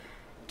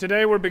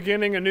Today we're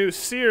beginning a new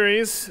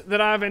series that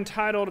I've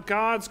entitled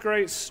God's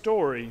Great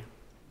Story.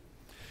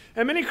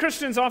 And many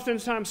Christians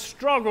oftentimes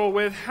struggle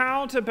with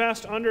how to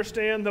best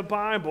understand the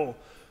Bible.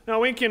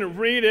 Now we can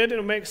read it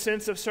and make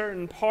sense of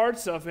certain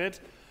parts of it,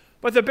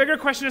 but the bigger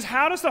question is,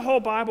 how does the whole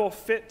Bible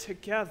fit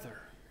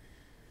together?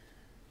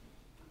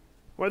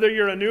 Whether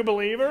you're a new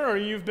believer or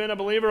you've been a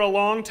believer a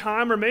long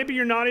time, or maybe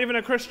you're not even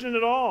a Christian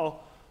at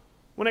all,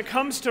 when it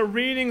comes to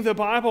reading the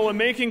Bible and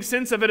making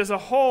sense of it as a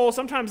whole,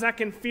 sometimes that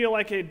can feel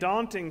like a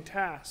daunting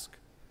task.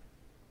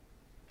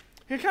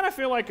 It can kind of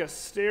feel like a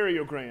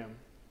stereogram.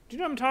 Do you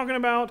know what I'm talking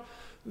about?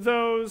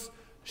 Those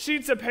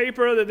sheets of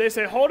paper that they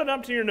say, hold it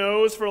up to your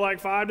nose for like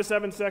 5 to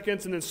 7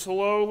 seconds and then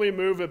slowly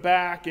move it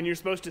back, and you're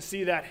supposed to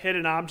see that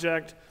hidden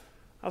object.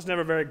 I was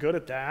never very good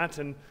at that.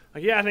 And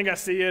yeah, I think I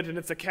see it, and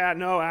it's a cat.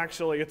 No,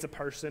 actually, it's a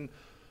person.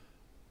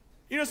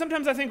 You know,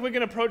 sometimes I think we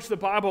can approach the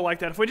Bible like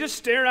that. If we just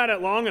stare at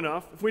it long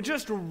enough, if we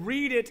just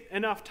read it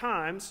enough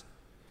times,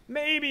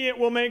 maybe it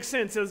will make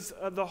sense as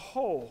the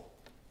whole.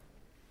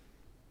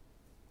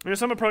 You know,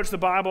 some approach the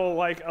Bible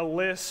like a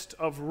list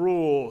of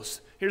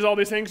rules. Here's all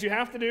these things you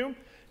have to do.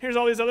 Here's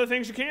all these other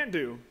things you can't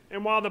do.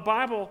 And while the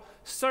Bible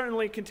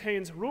certainly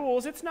contains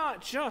rules, it's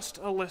not just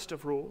a list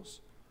of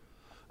rules.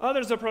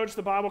 Others approach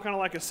the Bible kind of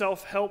like a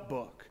self-help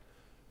book.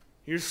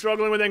 You're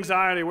struggling with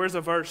anxiety, where's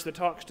a verse that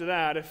talks to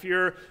that? If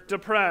you're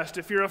depressed,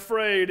 if you're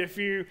afraid, if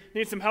you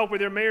need some help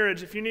with your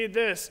marriage, if you need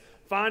this,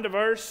 find a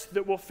verse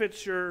that will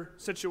fit your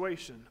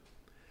situation.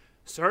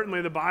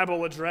 Certainly the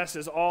Bible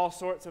addresses all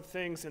sorts of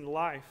things in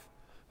life,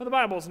 but the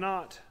Bible is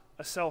not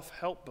a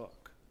self-help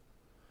book.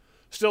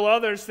 Still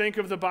others think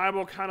of the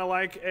Bible kind of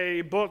like a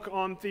book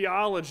on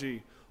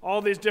theology,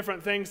 all these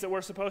different things that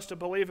we're supposed to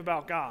believe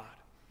about God.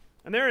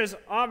 And there is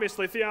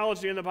obviously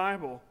theology in the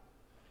Bible,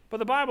 but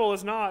the Bible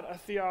is not a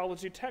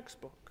theology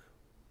textbook.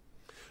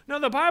 No,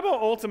 the Bible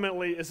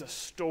ultimately is a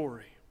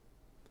story.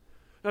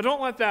 Now,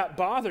 don't let that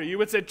bother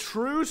you. It's a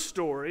true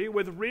story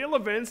with real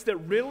events that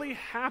really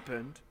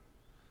happened,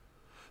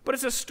 but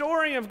it's a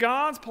story of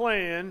God's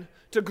plan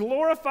to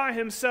glorify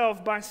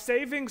Himself by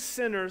saving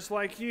sinners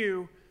like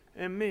you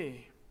and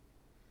me.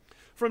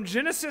 From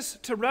Genesis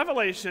to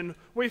Revelation,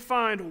 we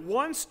find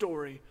one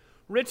story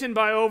written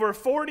by over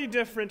 40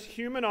 different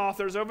human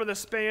authors over the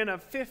span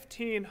of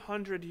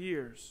 1,500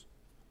 years.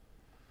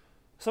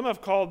 Some have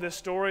called this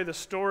story the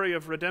story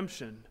of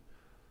redemption.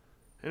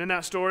 And in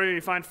that story, you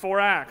find 4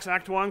 acts.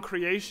 Act 1,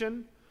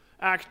 creation.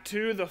 Act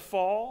 2, the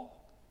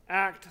fall.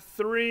 Act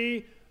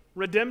 3,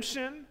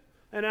 redemption.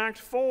 And Act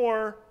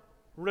 4,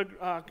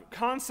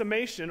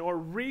 consummation or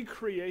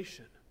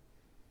recreation.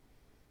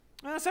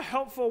 And that's a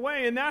helpful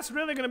way, and that's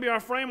really going to be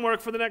our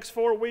framework for the next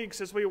 4 weeks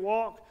as we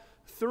walk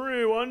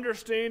through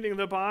understanding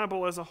the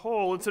Bible as a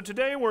whole. And so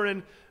today we're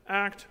in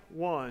Act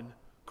 1,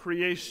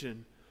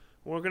 creation.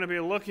 We're going to be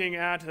looking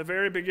at the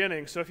very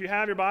beginning. So if you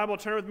have your Bible,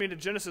 turn with me to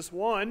Genesis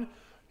 1.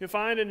 You'll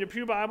find in your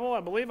pew Bible, I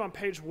believe, on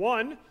page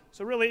 1.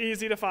 So really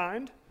easy to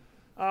find.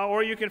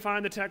 Or you can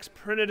find the text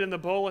printed in the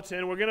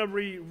bulletin. We're going to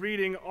be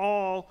reading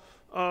all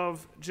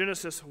of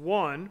Genesis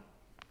 1.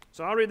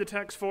 So I'll read the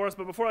text for us,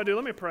 but before I do,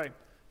 let me pray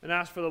and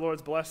ask for the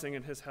Lord's blessing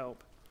and His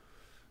help.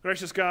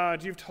 Gracious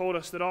God, You've told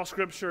us that all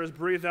Scripture is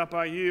breathed out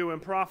by You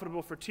and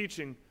profitable for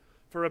teaching,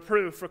 for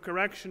reproof, for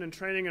correction and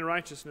training in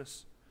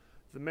righteousness.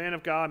 The man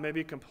of God may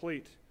be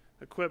complete,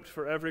 equipped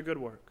for every good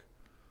work.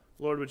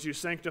 Lord, would You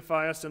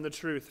sanctify us in the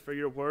truth, for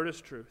Your word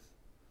is truth.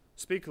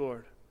 Speak,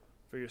 Lord,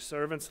 for Your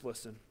servants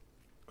listen.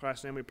 In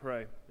Christ's name we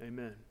pray.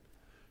 Amen.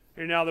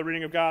 Here now the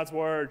reading of God's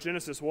word,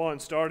 Genesis 1,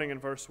 starting in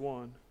verse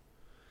 1.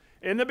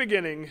 In the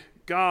beginning,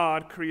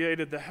 God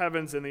created the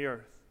heavens and the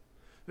earth.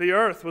 The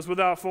earth was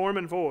without form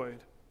and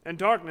void, and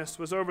darkness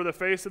was over the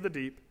face of the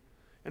deep,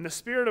 and the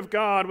Spirit of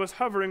God was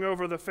hovering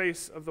over the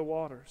face of the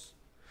waters.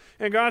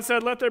 And God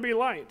said, let there be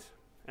light,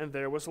 and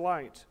there was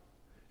light.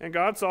 And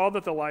God saw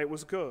that the light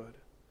was good.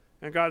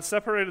 And God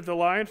separated the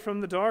light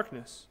from the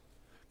darkness.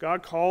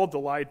 God called the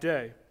light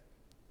day,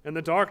 and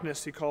the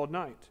darkness He called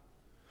night.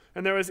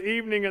 And there was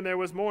evening and there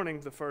was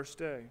morning the first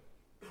day.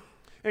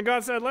 And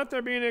God said, let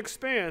there be an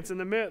expanse in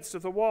the midst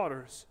of the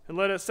waters, and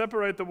let it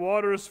separate the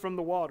waters from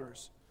the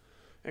waters.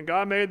 And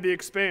God made the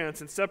expanse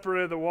and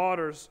separated the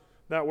waters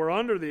that were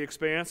under the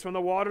expanse from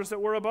the waters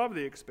that were above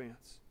the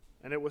expanse.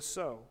 And it was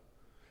so.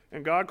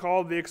 And God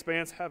called the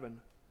expanse heaven.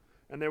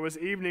 And there was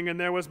evening and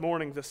there was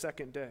morning the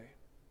second day.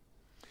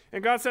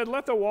 And God said,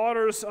 let the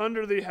waters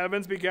under the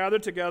heavens be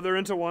gathered together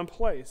into one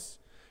place,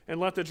 and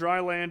let the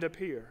dry land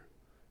appear.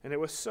 And it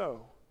was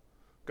so.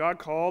 God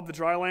called the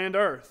dry land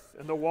earth,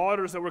 and the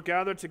waters that were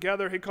gathered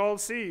together He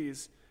called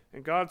seas.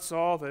 And God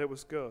saw that it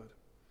was good.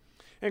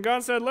 And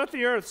God said, let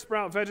the earth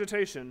sprout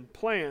vegetation,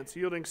 plants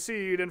yielding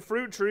seed, and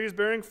fruit trees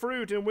bearing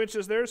fruit in which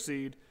is their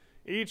seed,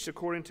 each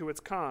according to its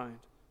kind,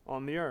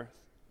 on the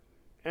earth.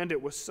 And it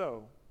was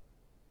so.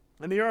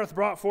 And the earth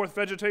brought forth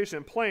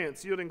vegetation,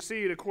 plants yielding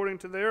seed according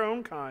to their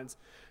own kinds,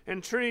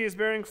 and trees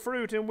bearing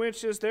fruit in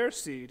which is their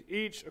seed,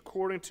 each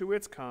according to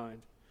its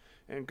kind.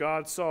 And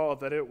God saw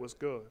that it was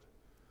good.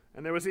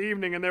 And there was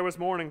evening and there was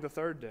morning the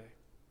third day.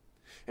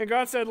 And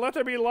God said, "Let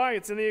there be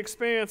lights in the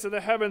expanse of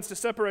the heavens to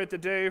separate the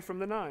day from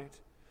the night.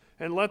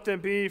 And let them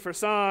be for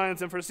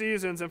signs and for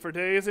seasons and for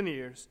days and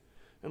years.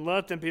 And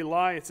let them be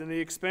lights in the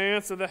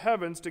expanse of the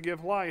heavens to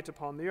give light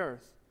upon the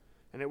earth."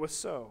 And it was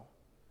so.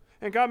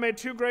 And God made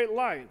 2 great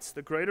lights,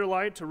 the greater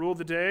light to rule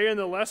the day and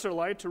the lesser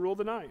light to rule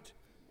the night,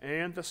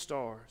 and the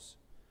stars.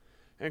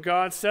 And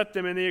God set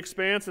them in the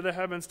expanse of the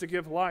heavens to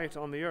give light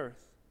on the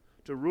earth,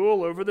 to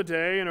rule over the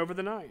day and over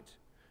the night,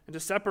 and to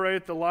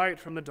separate the light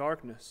from the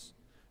darkness.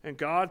 And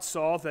God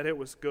saw that it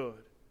was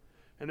good.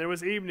 And there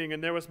was evening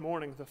and there was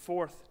morning, the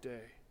 4th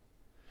day.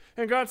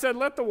 And God said,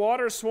 "Let the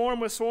waters swarm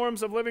with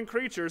swarms of living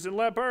creatures, and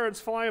let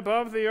birds fly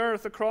above the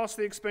earth across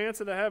the expanse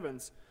of the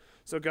heavens."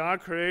 So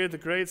God created the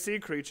great sea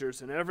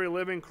creatures, and every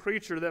living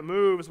creature that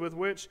moves, with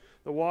which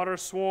the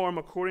waters swarm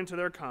according to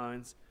their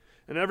kinds,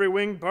 and every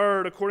winged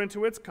bird according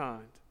to its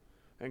kind.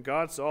 And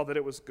God saw that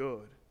it was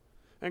good.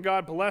 And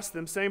God blessed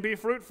them, saying, "Be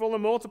fruitful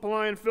and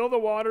multiply, and fill the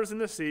waters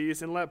and the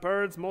seas, and let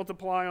birds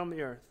multiply on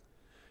the earth."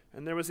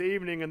 And there was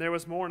evening and there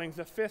was morning,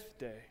 the 5th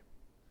day.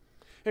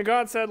 And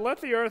God said,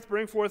 "Let the earth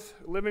bring forth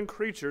living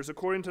creatures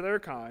according to their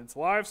kinds,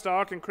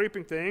 livestock and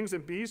creeping things,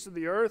 and beasts of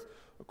the earth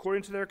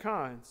according to their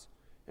kinds."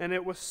 And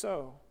it was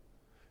so.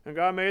 And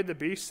God made the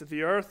beasts of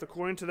the earth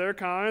according to their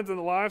kinds, and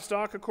the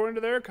livestock according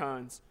to their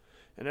kinds,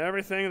 and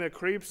everything that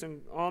creeps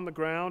on the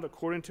ground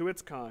according to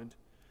its kind.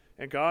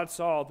 And God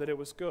saw that it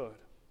was good.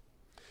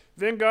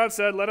 Then God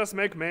said, "Let us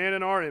make man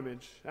in our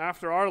image,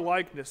 after our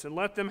likeness, and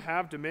let them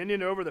have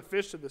dominion over the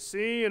fish of the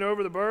sea, and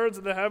over the birds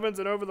of the heavens,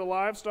 and over the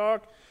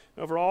livestock,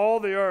 and over all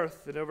the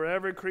earth, and over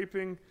every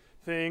creeping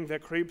thing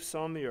that creeps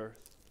on the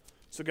earth."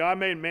 So God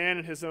made man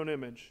in his own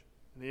image.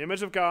 In the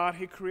image of God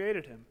he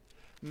created him.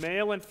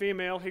 Male and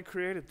female he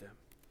created them.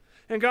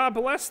 And God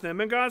blessed them,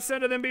 and God said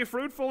to them, "Be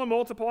fruitful and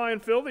multiply,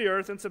 and fill the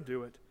earth and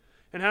subdue it,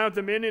 and have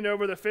dominion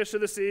over the fish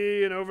of the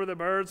sea, and over the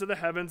birds of the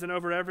heavens, and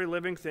over every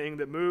living thing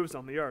that moves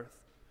on the earth."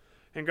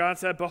 And God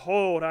said,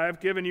 "Behold, I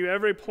have given you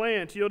every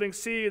plant yielding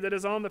seed that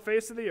is on the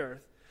face of the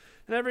earth,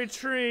 and every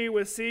tree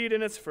with seed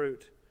in its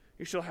fruit.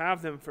 You shall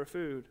have them for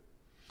food.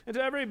 And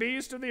to every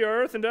beast of the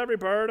earth, and to every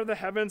bird of the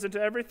heavens, and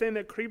to everything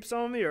that creeps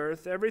on the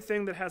earth,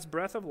 everything that has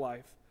breath of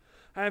life,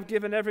 I have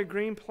given every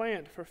green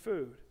plant for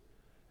food."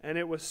 And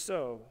it was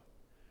so.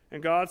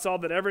 And God saw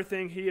that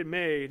everything he had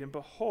made, and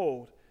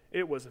behold,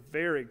 it was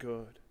very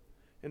good.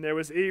 And there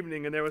was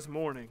evening and there was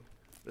morning,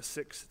 the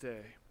 6th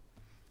day.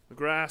 The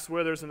grass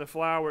withers and the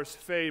flowers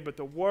fade, but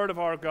the word of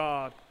our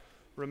God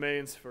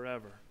remains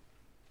forever.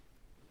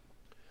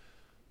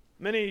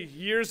 Many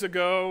years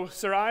ago,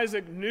 Sir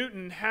Isaac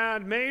Newton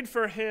had made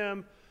for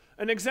him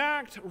an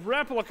exact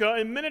replica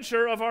in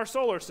miniature of our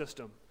solar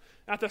system.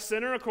 At the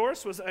center, of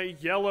course, was a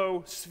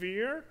yellow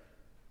sphere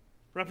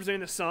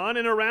representing the sun,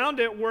 and around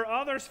it were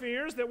other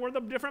spheres that were the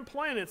different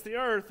planets, the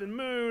Earth and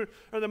Moon,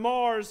 or the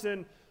Mars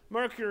and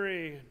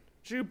Mercury, and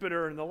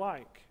Jupiter, and the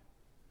like.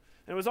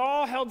 And it was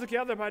all held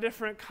together by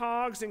different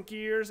cogs and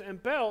gears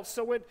and belts,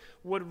 so it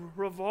would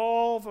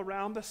revolve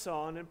around the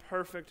sun in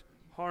perfect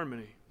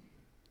harmony.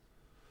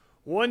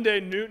 One day,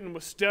 Newton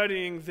was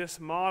studying this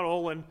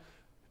model and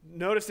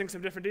noticing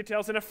some different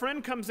details, and a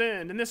friend comes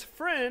in, and this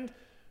friend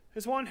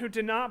is one who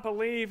did not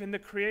believe in the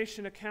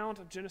creation account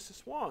of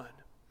Genesis 1.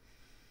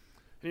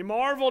 And he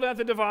marveled at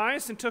the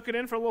device and took it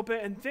in for a little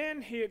bit, and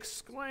then he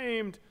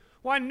exclaimed,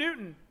 "Why,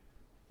 Newton,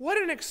 what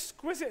an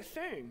exquisite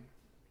thing!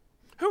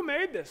 Who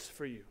made this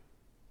for you?"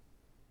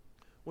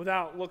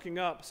 Without looking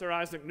up, Sir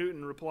Isaac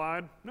Newton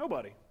replied,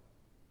 "Nobody."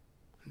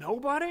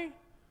 "Nobody?"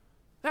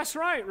 "That's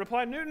right,"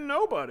 replied Newton,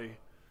 "nobody.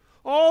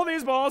 All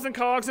these balls and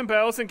cogs and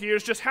bells and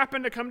gears just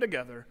happened to come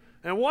together,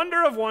 and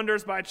wonder of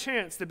wonders, by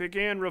chance they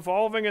began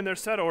revolving in their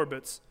set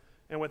orbits,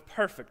 and with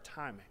perfect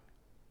timing."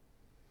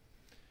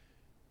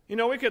 You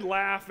know, we could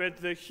laugh at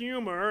the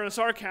humor and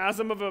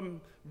sarcasm of a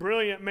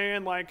brilliant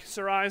man like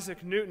Sir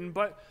Isaac Newton,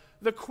 but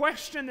the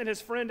question that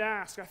his friend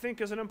asked, I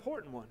think, is an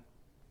important one.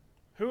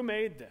 Who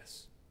made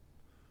this?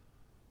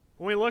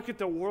 When we look at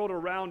the world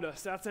around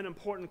us, that's an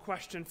important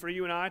question for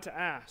you and I to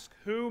ask.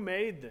 Who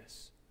made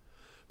this?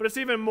 But it's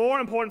even more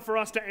important for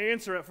us to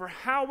answer it, for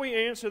how we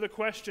answer the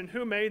question,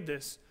 who made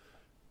this,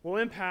 will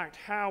impact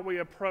how we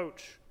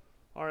approach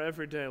our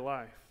everyday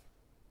life.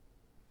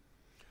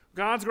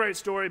 God's great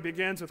story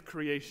begins with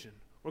creation.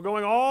 We're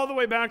going all the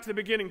way back to the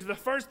beginning, to the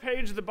first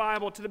page of the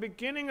Bible, to the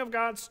beginning of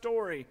God's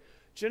story,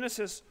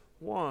 Genesis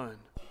 1.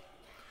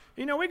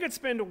 You know, we could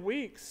spend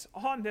weeks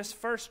on this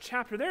first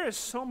chapter. There is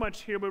so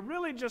much here. We're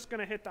really just going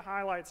to hit the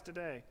highlights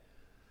today.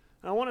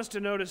 And I want us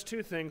to notice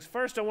two things.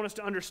 First, I want us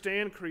to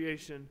understand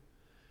creation.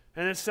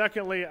 And then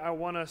secondly, I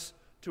want us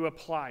to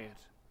apply it,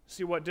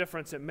 see what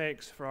difference it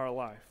makes for our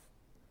life.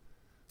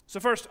 So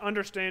first,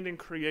 understanding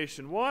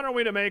creation. What are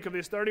we to make of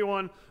these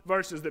 31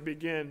 verses that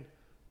begin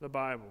the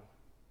Bible?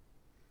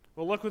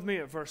 Well, look with me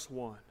at verse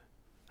 1.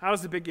 How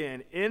does it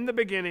begin? In the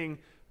beginning,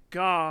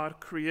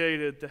 God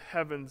created the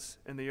heavens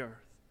and the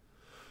earth.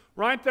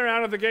 Right there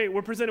out of the gate,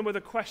 we're presented with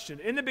a question.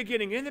 In the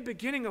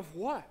beginning of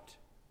what?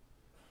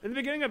 In the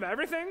beginning of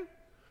everything?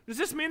 Does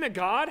this mean that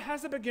God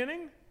has a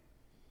beginning?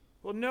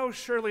 Well, no,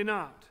 surely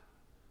not.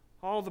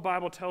 all the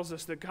Bible tells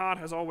us that God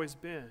has always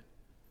been.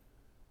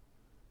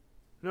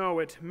 No,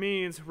 it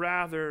means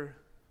rather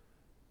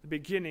the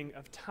beginning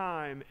of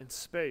time and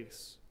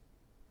space.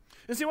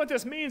 And see, what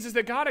this means is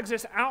that God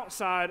exists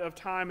outside of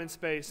time and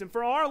space. And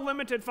for our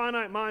limited,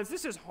 finite minds,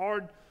 this is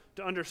hard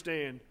to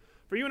understand.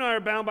 For you and I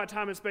are bound by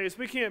time and space.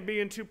 We can't be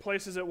in two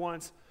places at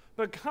once.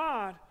 But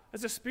God,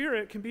 as a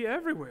spirit, can be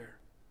everywhere.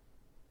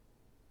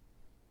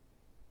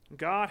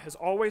 God has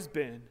always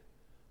been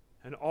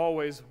and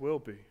always will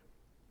be.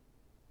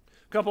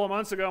 A couple of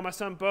months ago, my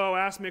son Bo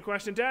asked me a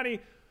question. Daddy,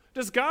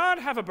 does God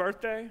have a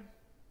birthday?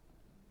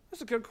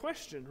 That's a good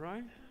question,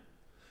 right?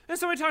 And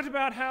so we talked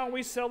about how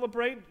we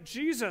celebrate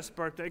Jesus'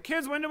 birthday.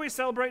 Kids, when do we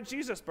celebrate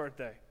Jesus'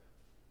 birthday?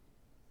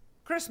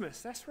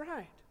 Christmas, that's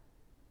right.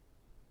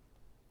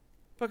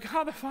 But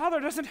God the Father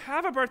doesn't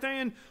have a birthday,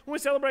 and when we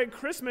celebrate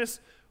Christmas,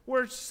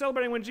 we're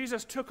celebrating when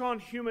Jesus took on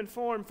human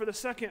form, for the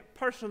second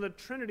person of the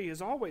Trinity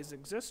has always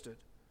existed.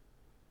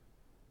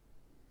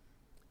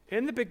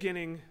 In the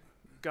beginning,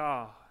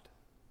 God.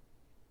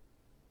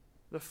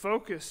 The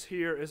focus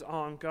here is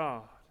on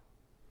God.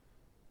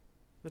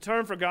 The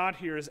term for God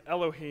here is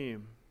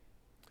Elohim.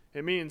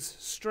 It means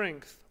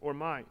strength or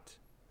might.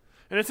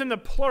 And it's in the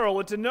plural.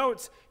 It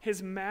denotes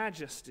his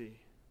majesty.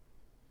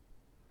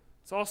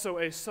 It's also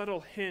a subtle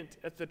hint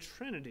at the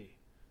Trinity.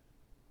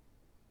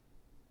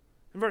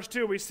 In verse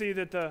 2, we see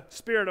that the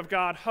Spirit of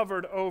God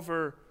hovered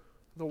over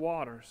the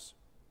waters.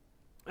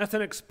 That's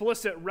an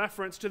explicit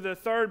reference to the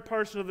third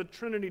person of the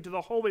Trinity, to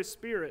the Holy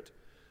Spirit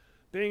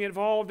being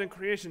involved in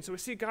creation. So we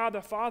see God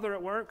the Father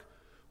at work.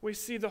 We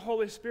see the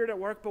Holy Spirit at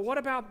work. But what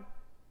about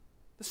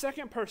the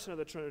second person of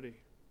the Trinity?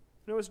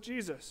 It was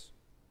Jesus.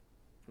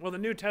 Well, the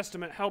New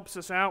Testament helps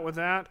us out with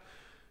that.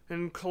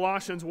 In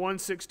Colossians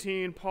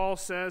 1:16, Paul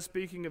says,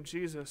 speaking of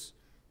Jesus,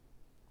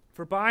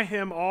 "For by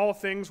him all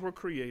things were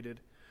created,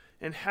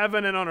 in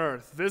heaven and on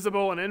earth,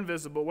 visible and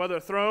invisible, whether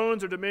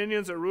thrones or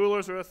dominions or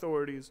rulers or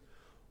authorities,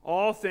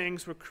 all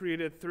things were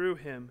created through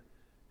him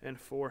and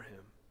for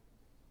him."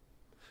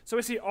 So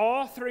we see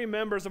all three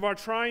members of our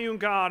triune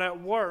God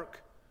at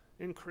work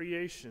in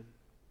creation.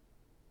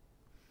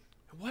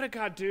 And what did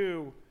God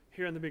do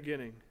here in the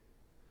beginning?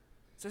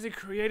 It says he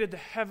created the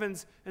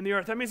heavens and the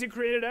earth. That means he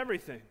created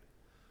everything.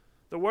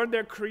 The word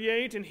there,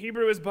 create, in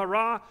Hebrew is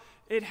bara.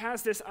 It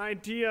has this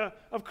idea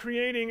of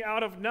creating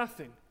out of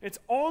nothing. It's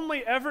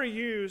only ever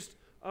used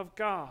of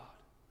God.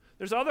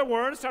 There's other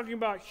words talking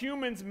about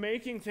humans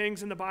making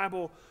things in the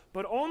Bible,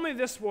 but only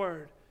this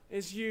word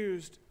is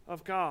used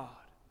of God,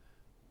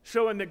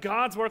 showing that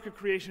God's work of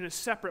creation is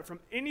separate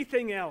from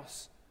anything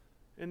else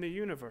in the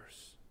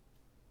universe.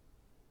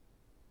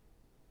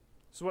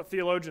 It's what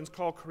theologians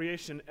call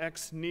creation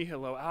ex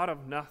nihilo, out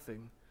of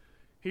nothing.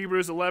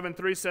 Hebrews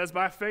 11:3 says,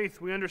 "By faith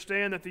we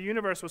understand that the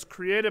universe was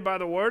created by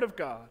the word of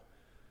God,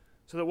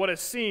 so that what is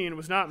seen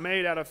was not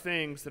made out of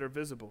things that are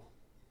visible."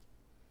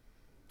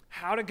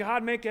 How did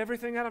God make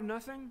everything out of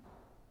nothing?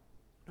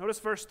 Notice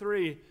verse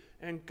 3,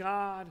 "And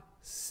God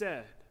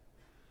said."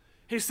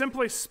 He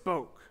simply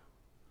spoke.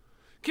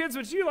 Kids,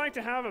 would you like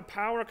to have a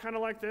power kind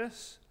of like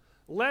this?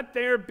 Let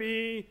there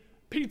be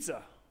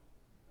pizza.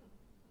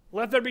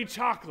 Let there be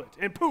chocolate.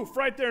 And poof,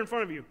 right there in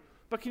front of you.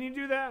 But can you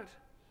do that?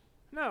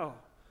 No,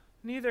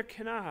 neither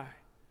can I.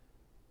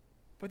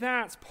 But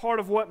that's part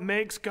of what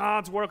makes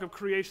God's work of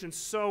creation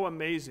so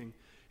amazing.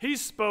 He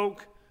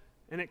spoke,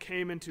 and it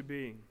came into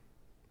being.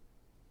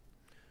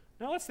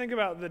 Now let's think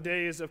about the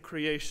days of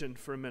creation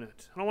for a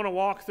minute. I don't want to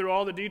walk through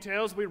all the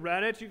details. We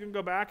read it. You can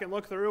go back and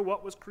look through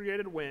what was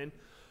created when.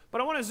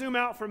 But I want to zoom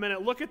out for a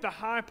minute. Look at the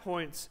high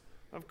points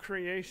of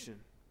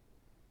creation.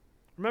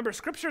 Remember,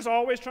 Scripture is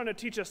always trying to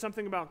teach us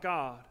something about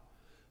God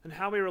and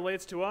how he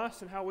relates to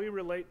us and how we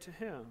relate to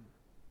him.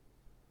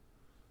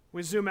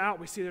 We zoom out,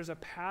 we see there's a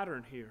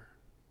pattern here.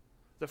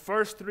 The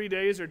first 3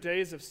 days are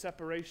days of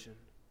separation.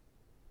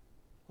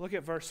 Look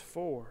at verse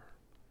 4.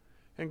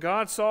 "And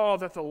God saw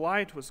that the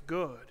light was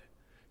good,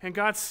 and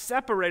God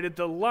separated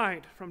the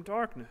light from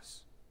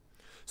darkness."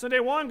 So day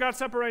 1, God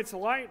separates the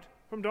light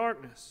from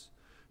darkness.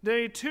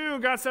 Day 2,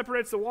 God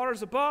separates the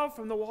waters above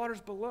from the waters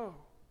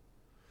below.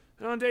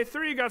 And on day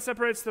 3, God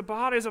separates the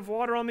bodies of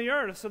water on the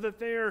earth so that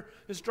there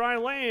is dry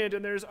land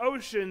and there's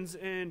oceans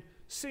and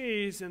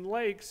seas and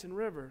lakes and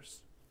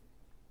rivers.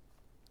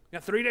 Now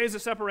 3 days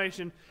of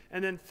separation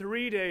and then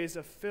 3 days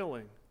of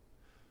filling.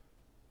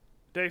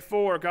 Day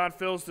 4, God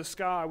fills the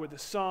sky with the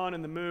sun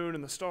and the moon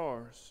and the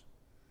stars.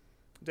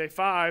 Day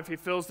 5, he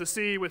fills the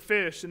sea with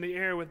fish and the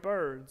air with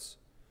birds.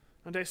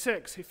 On day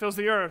 6, he fills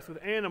the earth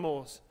with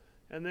animals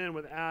and then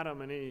with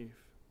Adam and Eve.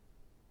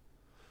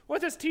 What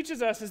this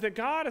teaches us is that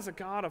God is a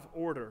God of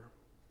order.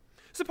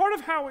 It's part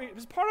of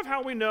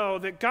how we know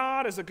that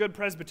God is a good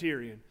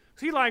Presbyterian.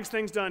 He likes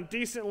things done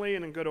decently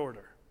and in good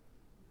order.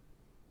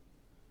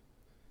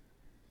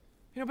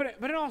 But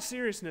in all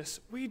seriousness,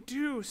 we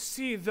do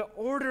see the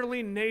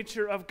orderly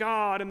nature of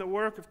God in the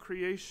work of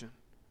creation.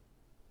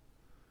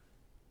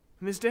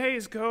 And these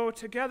days go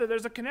together.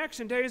 There's a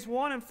connection. Days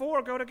 1 and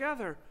 4 go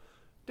together.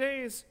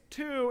 Days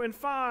 2 and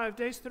 5,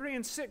 days 3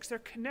 and 6, they're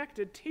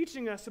connected,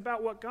 teaching us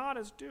about what God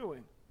is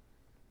doing.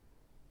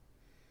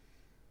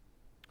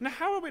 Now,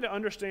 how are we to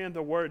understand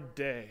the word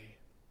day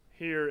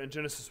here in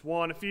Genesis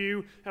 1? If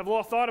you have a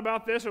little thought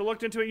about this or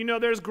looked into it, you know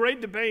there's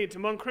great debate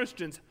among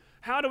Christians.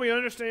 How do we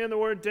understand the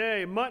word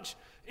day? Much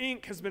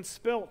ink has been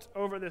spilt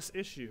over this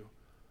issue.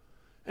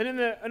 And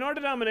in our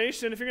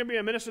denomination, if you're going to be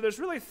a minister, there's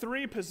really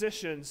three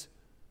positions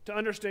to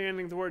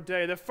understanding the word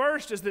day. The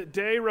first is that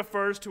day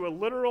refers to a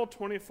literal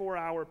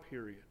 24-hour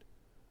period.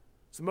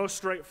 It's the most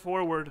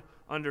straightforward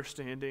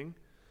understanding.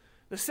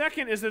 The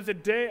second is that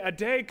a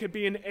day could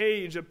be an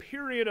age, a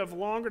period of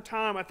longer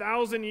time,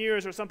 1,000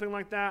 years or something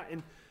like that.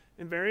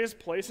 In various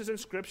places in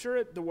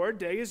Scripture, the word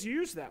day is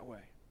used that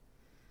way.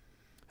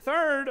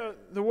 Third,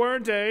 the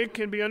word day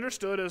can be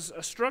understood as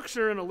a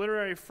structure and a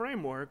literary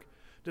framework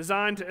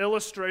designed to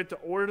illustrate the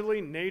orderly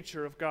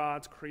nature of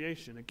God's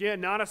creation. Again,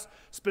 not a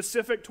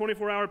specific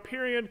 24-hour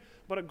period,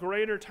 but a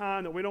greater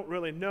time that we don't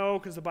really know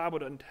because the Bible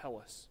doesn't tell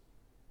us.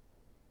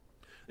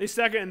 The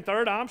second and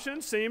third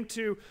options seem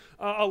to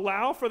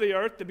allow for the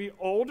earth to be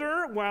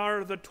older,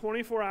 while the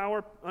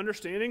 24-hour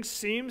understanding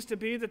seems to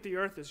be that the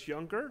earth is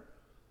younger.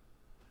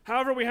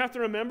 However, we have to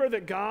remember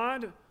that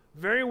God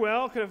very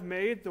well could have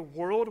made the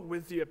world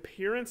with the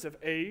appearance of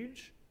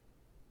age.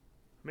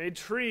 Made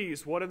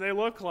trees. What did they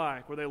look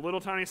like? Were they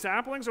little tiny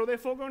saplings or were they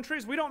full-grown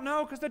trees? We don't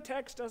know because the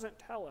text doesn't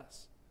tell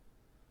us.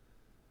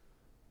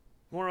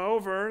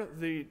 Moreover,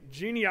 the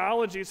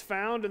genealogies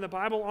found in the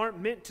Bible aren't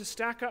meant to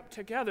stack up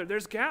together.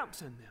 There's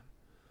gaps in them.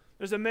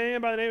 There's a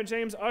man by the name of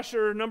James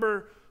Ussher,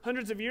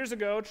 hundreds of years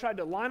ago, tried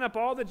to line up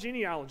all the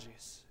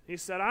genealogies. He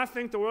said, I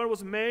think the world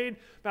was made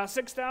about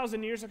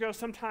 6,000 years ago,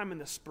 sometime in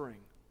the spring.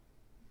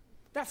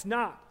 That's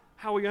not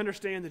how we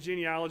understand the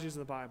genealogies of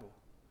the Bible.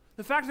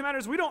 The fact of the matter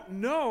is we don't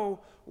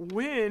know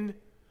when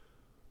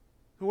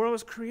the world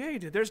was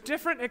created. There's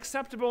different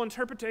acceptable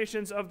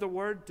interpretations of the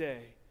word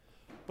day.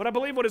 But I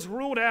believe what is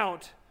ruled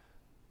out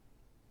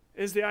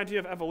is the idea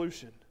of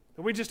evolution.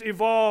 That we just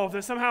evolved,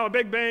 that somehow a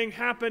big bang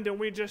happened and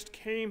we just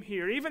came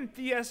here. Even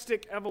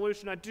theistic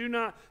evolution I do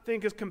not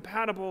think is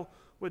compatible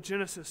with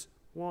Genesis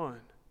 1.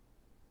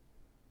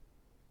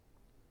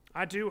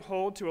 I do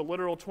hold to a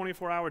literal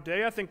 24-hour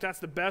day. I think that's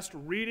the best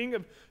reading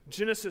of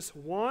Genesis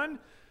 1.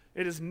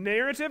 It is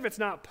narrative, it's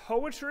not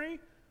poetry.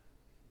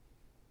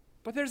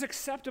 But there's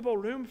acceptable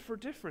room for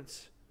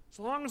difference, as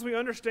long as we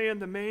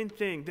understand the main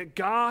thing, that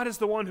God is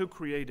the one who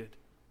created.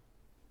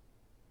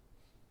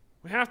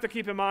 We have to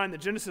keep in mind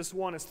that Genesis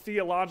 1 is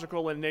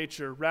theological in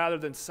nature rather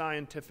than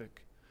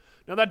scientific.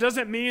 Now, that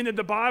doesn't mean that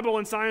the Bible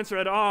and science are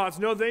at odds.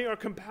 No, they are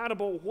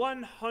compatible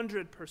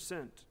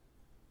 100%.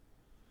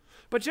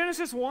 But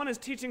Genesis 1 is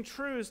teaching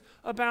truths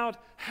about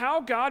how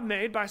God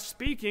made by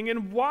speaking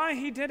and why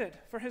he did it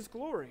for his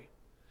glory.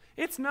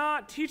 It's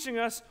not teaching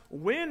us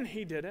when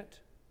he did it,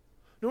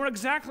 nor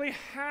exactly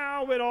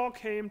how it all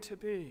came to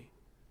be.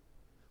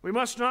 We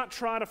must not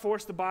try to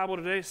force the Bible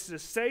today to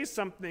say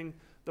something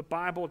the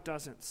Bible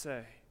doesn't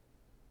say.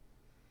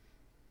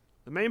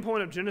 The main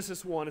point of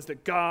Genesis 1 is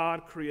that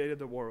God created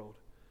the world.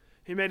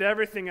 He made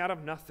everything out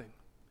of nothing.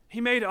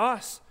 He made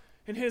us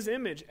in his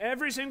image.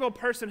 Every single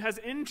person has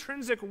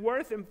intrinsic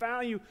worth and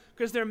value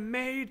because they're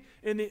made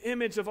in the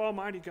image of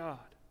Almighty God.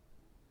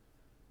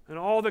 And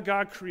all that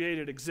God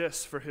created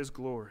exists for his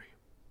glory.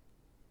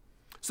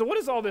 So what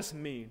does all this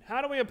mean?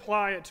 How do we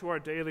apply it to our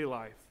daily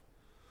life?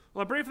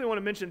 Well, I briefly want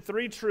to mention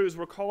three truths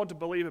we're called to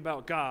believe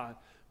about God.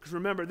 Because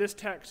remember, this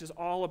text is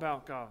all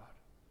about God.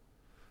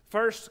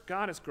 First,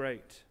 God is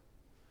great.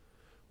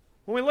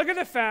 When we look at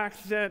the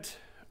fact that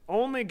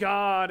only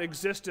God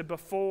existed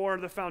before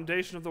the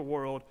foundation of the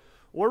world,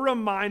 we're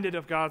reminded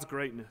of God's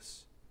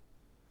greatness.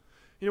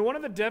 You know, one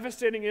of the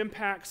devastating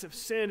impacts of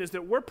sin is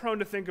that we're prone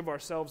to think of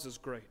ourselves as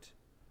great.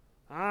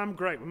 I'm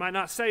great. We might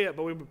not say it,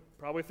 but we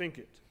probably think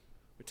it.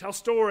 We tell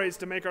stories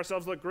to make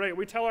ourselves look great.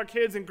 We tell our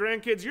kids and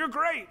grandkids, you're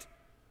great.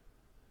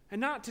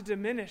 And not to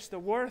diminish the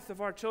worth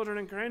of our children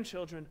and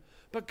grandchildren,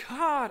 but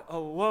God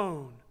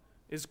alone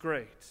is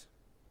great.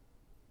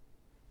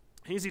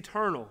 He's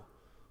eternal.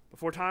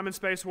 Before time and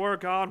space were,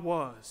 God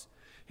was.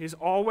 He's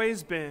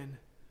always been,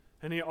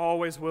 and he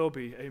always will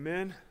be.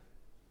 Amen?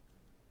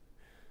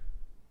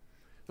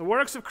 The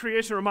works of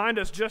creation remind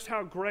us just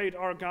how great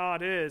our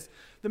God is.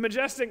 The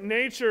majestic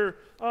nature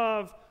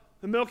of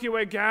the Milky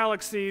Way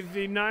galaxy,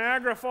 the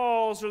Niagara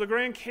Falls, or the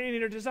Grand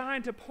Canyon are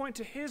designed to point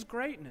to his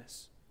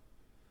greatness.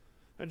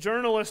 A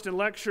journalist and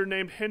lecturer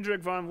named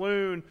Hendrik von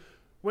Loon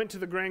went to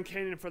the Grand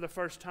Canyon for the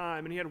first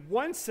time, and he had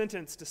one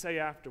sentence to say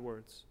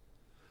afterwards.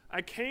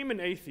 I came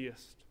an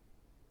atheist.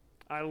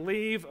 I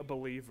leave a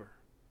believer.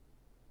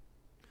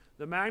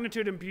 The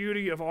magnitude and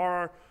beauty of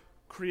our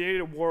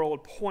created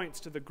world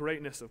points to the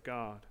greatness of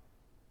God.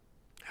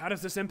 How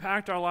does this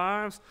impact our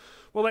lives?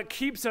 Well, it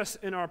keeps us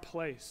in our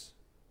place.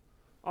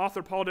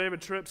 Author Paul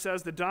David Tripp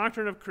says the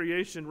doctrine of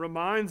creation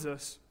reminds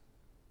us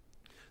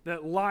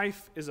that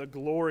life is a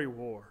glory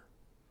war.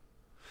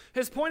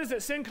 His point is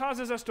that sin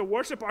causes us to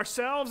worship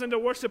ourselves and to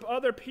worship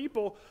other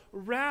people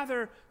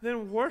rather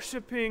than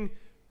worshiping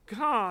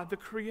God, the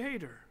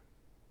Creator.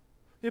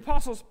 The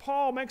Apostle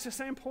Paul makes the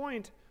same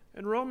point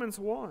in Romans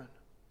 1.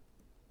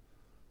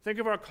 Think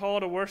of our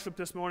call to worship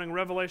this morning,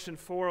 Revelation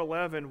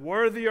 4:11.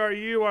 Worthy are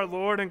you, our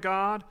Lord and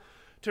God,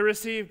 to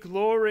receive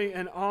glory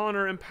and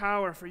honor and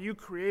power, for you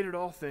created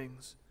all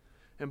things,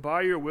 and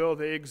by your will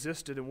they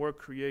existed and were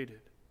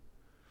created.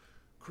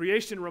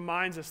 Creation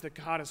reminds us that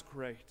God is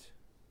great.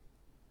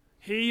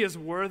 He is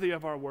worthy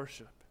of our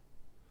worship.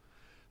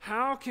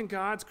 How can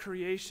God's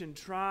creation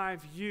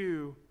drive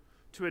you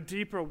to a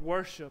deeper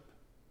worship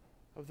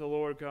of the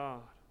Lord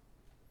God?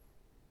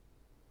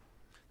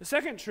 The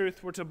second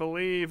truth we're to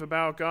believe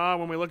about God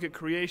when we look at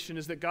creation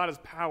is that God is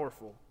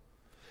powerful.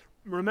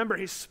 Remember,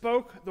 He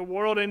spoke the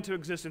world into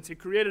existence. He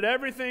created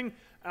everything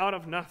out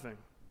of nothing.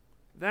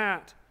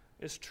 That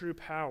is true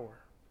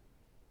power.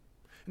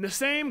 And the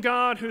same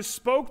God who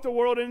spoke the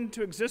world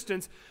into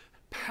existence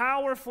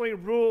powerfully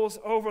rules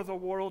over the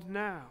world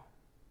now.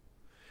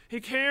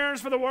 He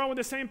cares for the world with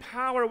the same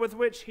power with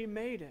which He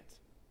made it.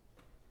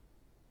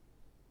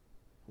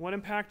 What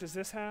impact does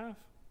this have?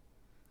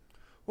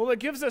 Well, it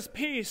gives us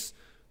peace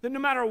that no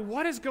matter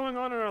what is going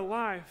on in our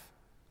life,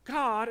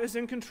 God is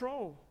in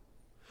control.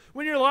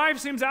 When your life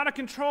seems out of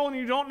control and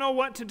you don't know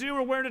what to do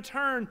or where to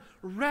turn,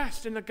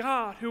 rest in the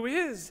God who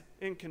is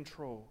in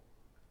control.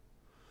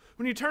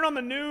 When you turn on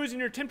the news and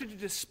you're tempted to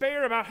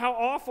despair about how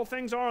awful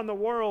things are in the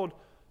world,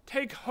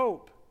 take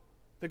hope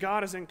that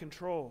God is in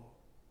control.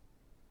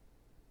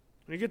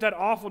 When you get that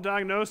awful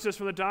diagnosis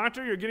from the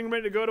doctor, you're getting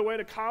ready to go away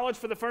to college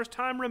for the first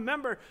time,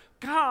 remember,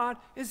 God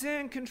is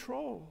in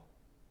control.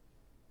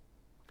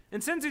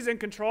 And since He's in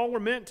control,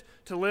 we're meant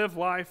to live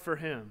life for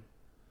Him.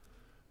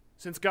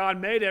 Since God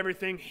made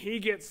everything, He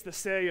gets the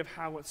say of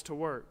how it's to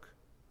work.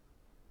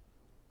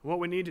 What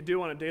we need to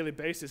do on a daily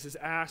basis is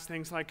ask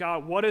things like,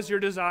 God, what is your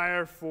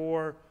desire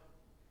for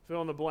fill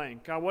in the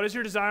blank? God, what is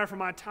your desire for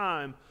my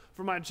time,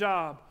 for my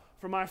job,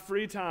 for my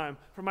free time,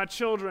 for my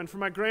children, for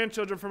my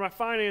grandchildren, for my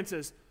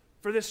finances,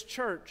 for this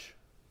church,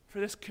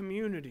 for this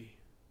community?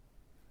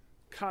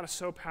 God is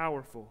so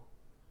powerful.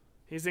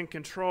 He's in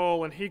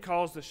control, and He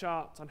calls the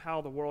shots on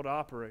how the world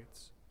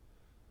operates.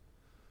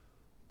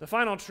 The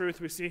final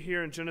truth we see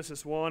here in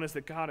Genesis 1 is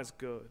that God is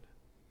good.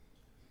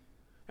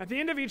 At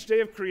the end of each day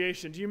of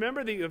creation, do you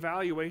remember the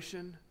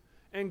evaluation?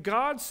 And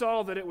God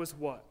saw that it was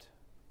what?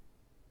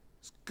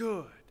 It's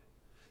good.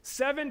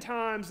 7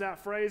 times that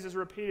phrase is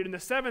repeated, and the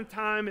 7th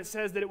time it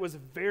says that it was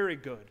very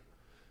good.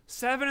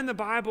 7 in the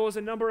Bible is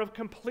a number of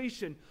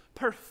completion,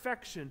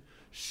 perfection,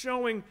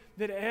 showing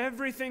that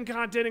everything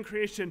God did in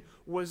creation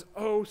was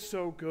oh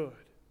so good.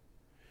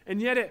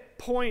 And yet it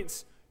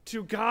points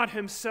to God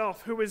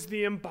Himself, who is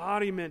the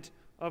embodiment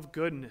of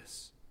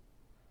goodness.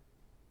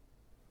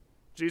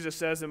 Jesus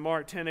says in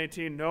Mark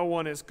 10:18, no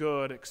one is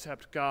good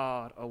except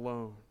God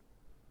alone.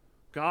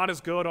 God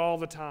is good all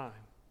the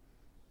time.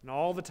 And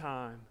all the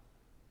time,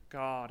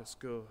 God is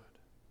good.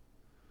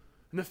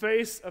 In the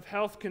face of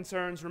health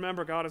concerns,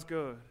 remember God is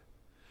good.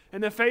 In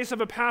the face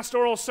of a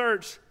pastoral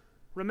search,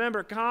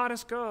 remember God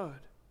is good.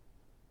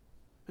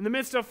 In the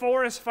midst of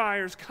forest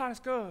fires, God is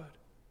good.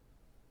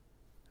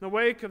 In the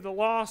wake of the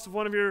loss of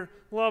one of your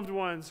loved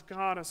ones,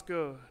 God is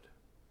good.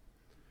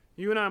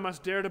 You and I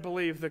must dare to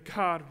believe that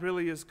God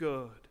really is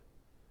good.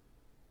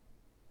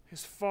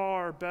 He's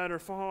far better,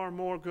 far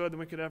more good than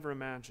we could ever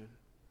imagine.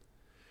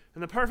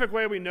 And the perfect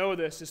way we know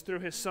this is through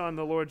His Son,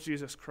 the Lord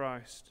Jesus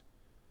Christ.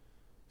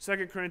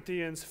 2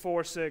 Corinthians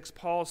 4:6,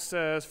 Paul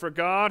says, for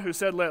God, who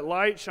said, let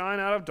light shine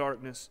out of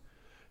darkness,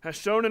 has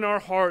shown in our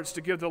hearts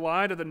to give the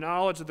light of the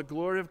knowledge of the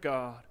glory of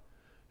God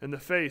in the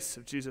face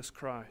of Jesus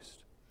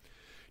Christ.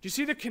 Do you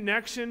see the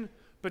connection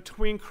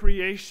between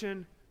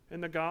creation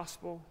and the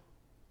gospel?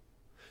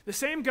 The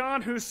same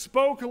God who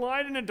spoke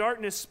light into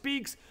darkness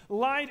speaks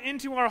light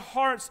into our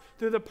hearts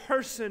through the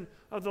person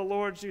of the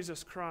Lord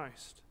Jesus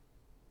Christ.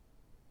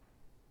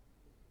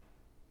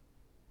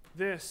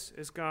 This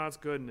is God's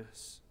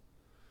goodness.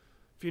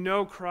 If you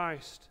know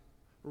Christ,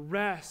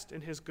 rest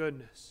in His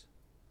goodness.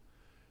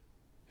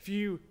 If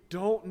you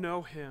don't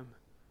know Him,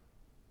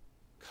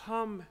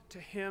 come to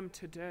Him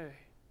today.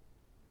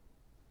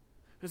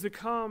 As we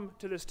come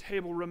to this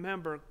table,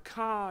 remember,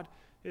 God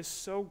is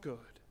so good.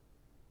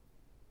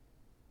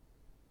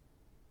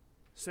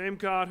 Same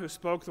God who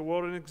spoke the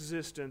world into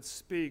existence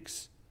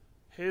speaks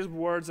His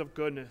words of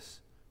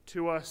goodness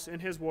to us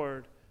in His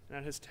word and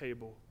at His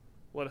table.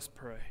 Let us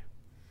pray.